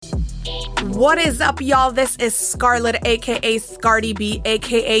What is up, y'all? This is Scarlett, aka Scardi B,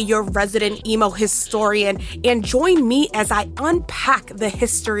 aka your resident emo historian, and join me as I unpack the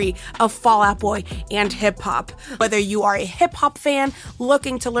history of Fall Out Boy and hip-hop. Whether you are a hip-hop fan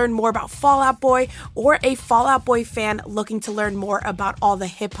looking to learn more about Fall Out Boy, or a Fall Out Boy fan looking to learn more about all the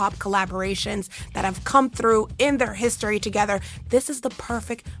hip-hop collaborations that have come through in their history together, this is the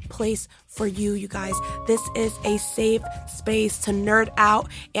perfect place for you guys. This is a safe space to nerd out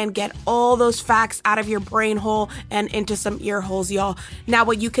and get all those facts out of your brain hole and into some ear holes, y'all. Now,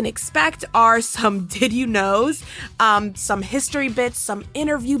 what you can expect are some did you knows, some history bits, some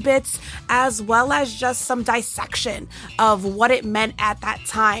interview bits, as well as just some dissection of what it meant at that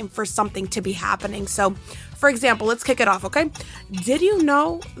time for something to be happening. So, for example, let's kick it off, okay? Did you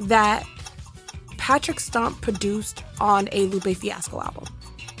know that Patrick Stump produced on a Lupe Fiasco album?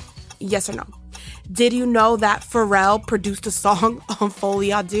 Yes or no? Did you know that Pharrell produced a song on Folie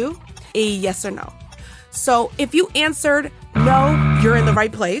à Deux? Yes or no? So if you answered no, you're in the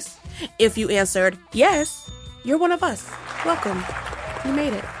right place. If you answered yes, you're one of us. Welcome. You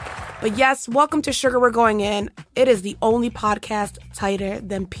made it. But yes, welcome to Sugar We're Going In. It is the only podcast tighter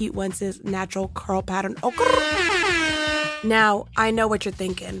than Pete Wentz's natural curl pattern. Now, I know what you're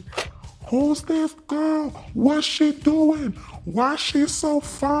thinking. Who's this girl? What's she doing? Why she so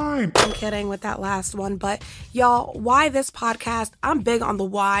fine? I'm kidding with that last one, but y'all, why this podcast? I'm big on the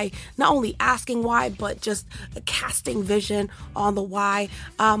why, not only asking why, but just casting vision on the why.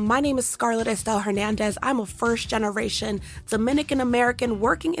 My name is Scarlett Estelle Hernandez. I'm a first generation Dominican American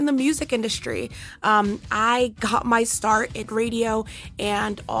working in the music industry. I got my start at radio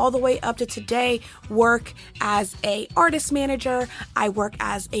and all the way up to today work as a artist manager. I work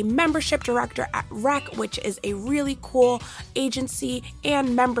as a membership director at REC, which is a really cool agency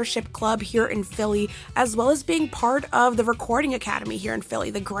and membership club here in Philly, as well as being part of the Recording Academy here in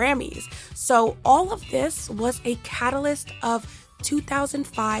Philly, the Grammys. So all of this was a catalyst of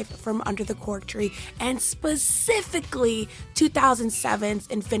 2005 From Under the Cork Tree, and specifically 2007's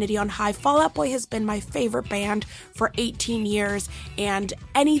Infinity on High. Fall Out Boy has been my favorite band for 18 years, and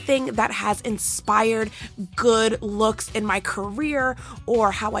anything that has inspired good looks in my career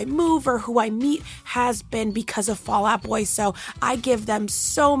or how I move or who I meet has been because of Fall Out Boy. So I give them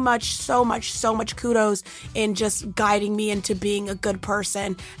so much kudos in just guiding me into being a good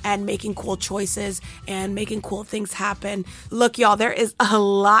person and making cool choices and making cool things happen. Look, y'all, there is a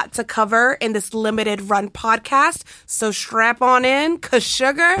lot to cover in this limited run podcast, so strap on in, 'cause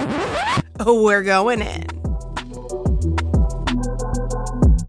sugar, we're going in.